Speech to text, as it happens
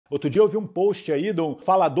Outro dia eu vi um post aí de um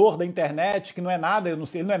falador da internet que não é nada, eu não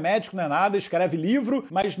sei, ele não é médico, não é nada, escreve livro,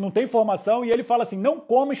 mas não tem formação, e ele fala assim, não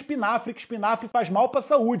coma espinafre, que espinafre faz mal pra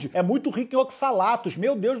saúde. É muito rico em oxalatos.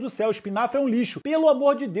 Meu Deus do céu, espinafre é um lixo. Pelo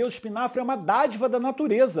amor de Deus, espinafre é uma dádiva da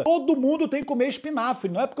natureza. Todo mundo tem que comer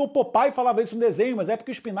espinafre. Não é porque o Popeye falava isso no desenho, mas é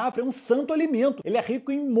porque o espinafre é um santo alimento. Ele é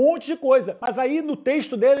rico em um monte de coisa. Mas aí no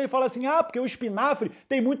texto dele ele fala assim, porque o espinafre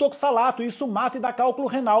tem muito oxalato, e isso mata e dá cálculo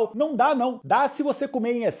renal. Não dá, não. Dá se você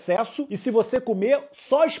comer em excesso e se você comer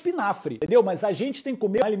só espinafre, entendeu? Mas a gente tem que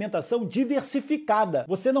comer uma alimentação diversificada.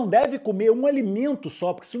 Você não deve comer um alimento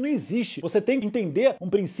só, porque isso não existe. Você tem que entender um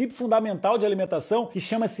princípio fundamental de alimentação que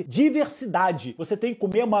chama-se diversidade. Você tem que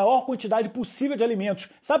comer a maior quantidade possível de alimentos.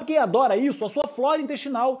 Sabe quem adora isso? A sua flora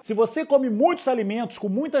intestinal. Se você come muitos alimentos com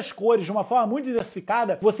muitas cores de uma forma muito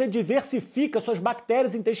diversificada, você diversifica suas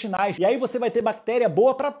bactérias intestinais. E aí você vai ter bactéria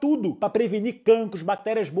boa para tudo, para prevenir cancros,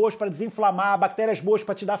 bactérias boas para desinflamar, bactérias boas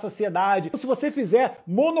para te dar saciedade. Então, se você fizer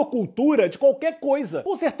monocultura de qualquer coisa,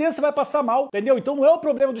 com certeza você vai passar mal, entendeu? Então não é o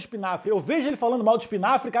problema do espinafre. Eu vejo ele falando mal do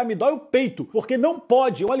espinafre, cara, me dói o peito, porque não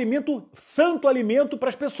pode, é um alimento, santo alimento para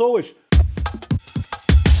as pessoas.